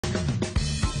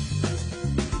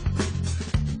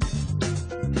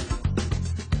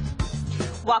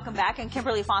Welcome back, and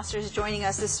Kimberly Foster is joining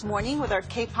us this morning with our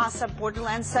Pasa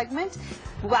Borderland segment.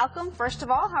 Welcome, first of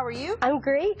all. How are you? I'm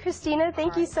great, Christina.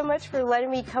 Thank you so much for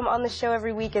letting me come on the show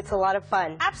every week. It's a lot of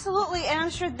fun. Absolutely, and I'm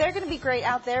sure they're going to be great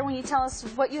out there when you tell us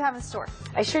what you have in store.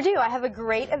 I sure do. I have a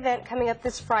great event coming up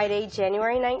this Friday,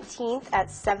 January 19th at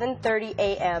 7:30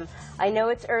 a.m. I know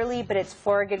it's early, but it's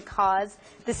for a good cause.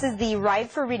 This is the Ride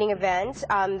for Reading event.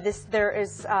 There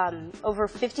is over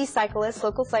 50 cyclists,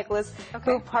 local cyclists,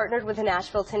 who partnered with a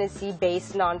Nashville,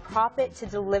 Tennessee-based nonprofit to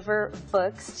deliver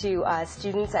books to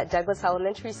students at Douglas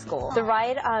Elementary School. The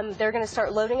ride, they're going to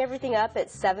start loading everything up at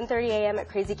 7:30 a.m. at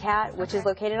Crazy Cat, which is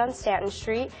located on Stanton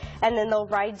Street, and then they'll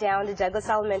ride down to Douglas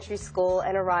Elementary School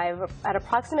and arrive at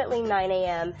approximately 9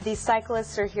 a.m. These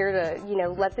cyclists are here to,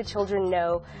 let the children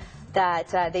know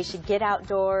that they should get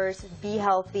outdoors, be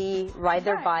healthy, ride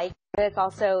their bike. And it's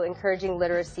also encouraging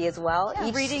literacy as well.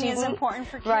 Yeah, reading is important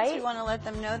for kids. Right? We want to let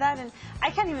them know that, and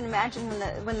I can't even imagine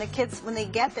when they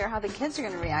get there how the kids are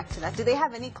going to react to that. Do they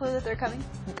have any clue that they're coming?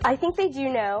 I think they do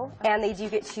know, and they do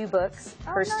get 2 books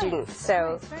per student,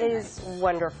 so it is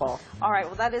wonderful. All right,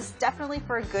 well, that is definitely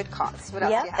for a good cause. What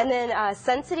else do you have? And then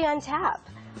Sun City on Tap.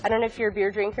 I don't know if you're a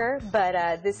beer drinker,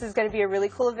 but this is going to be a really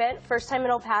cool event. First time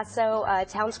in El Paso,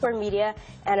 Town Square Media,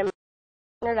 and I'm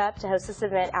partnered up to host this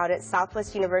event out at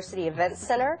Southwest University Events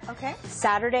Center. Okay.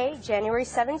 Saturday, January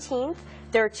 17th.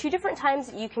 There are 2 different times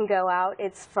that you can go out.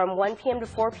 It's from 1 p.m. to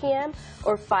 4 p.m.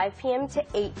 or 5 p.m. to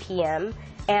 8 p.m.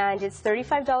 And it's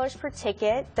 $35 per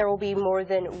ticket. There will be more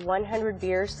than 100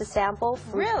 beers to sample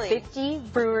from 50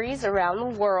 breweries around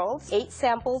the world, 8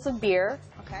 samples of beer.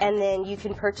 And then you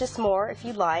can purchase more if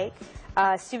you'd like.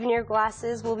 Souvenir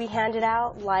glasses will be handed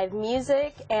out, live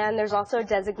music, and there's also a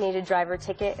designated driver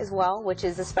ticket as well, which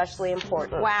is especially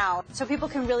important. Wow. So people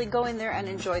can really go in there and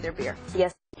enjoy their beer.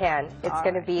 Yes, they can. It's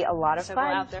going to be a lot of fun. So go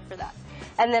out there for that.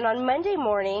 And then on Monday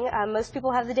morning, most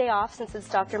people have the day off since it's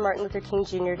Dr. Martin Luther King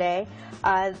Jr. Day.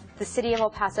 The City of El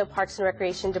Paso Parks and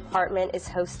Recreation Department is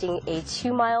hosting a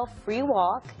 2-mile free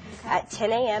walk at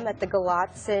 10 a.m. at the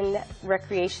Galatzin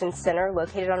Recreation Center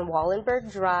located on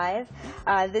Wallenberg Drive.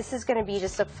 This is going to be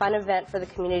just a fun event for the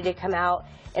community to come out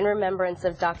in remembrance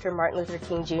of Dr. Martin Luther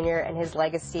King Jr. and his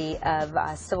legacy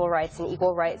of civil rights and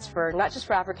equal rights for not just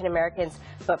for African Americans,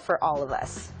 but for all of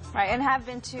us. Right, and have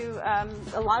been to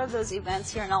a lot of those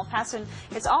events here in El Paso, and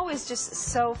it's always just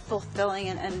so fulfilling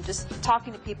and just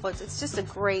talking to people. It's just a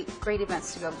great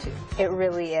events to go to. It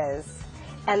really is.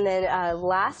 And then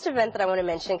last event that I want to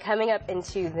mention, coming up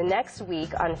into the next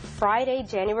week on Friday,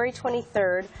 January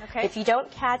 23rd. If you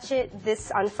don't catch it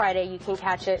on Friday, you can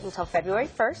catch it until February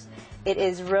 1st. It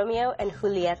is Romeo and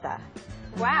Julieta.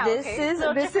 Wow. This is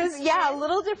a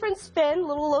little different spin,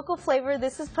 little local flavor.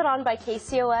 This is put on by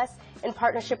KCOS in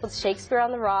partnership with Shakespeare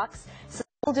on the Rocks. So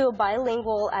we'll do a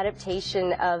bilingual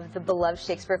adaptation of the beloved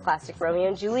Shakespeare classic Romeo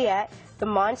and Juliet. The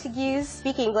Montagues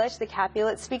speak English, the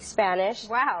Capulets speak Spanish.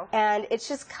 Wow. And it's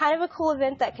just kind of a cool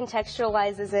event that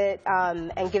contextualizes it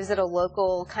and gives it a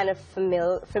local kind of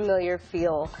familiar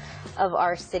feel of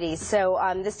our city. So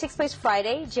this takes place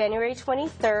Friday, January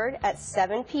 23rd at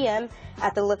 7 p.m.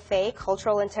 at the Lafay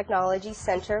Cultural and Technology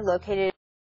Center located in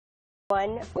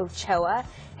 1 Ochoa,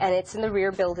 and it's in the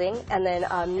rear building. And then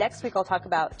next week I'll talk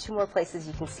about 2 more places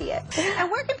you can see it. And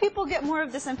where can people get more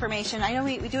of this information? I know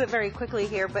we do it very quickly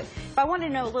here, but if I want to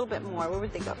know a little bit more, where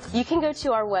would they go? You can go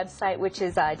to our website, which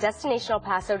is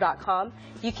destinationelpaso.com.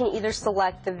 You can either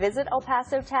select the Visit El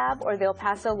Paso tab or the El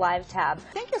Paso Live tab.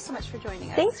 Thank you so much for joining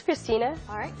us. Thanks, Christina.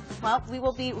 All right. Well, we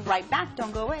will be right back.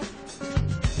 Don't go away.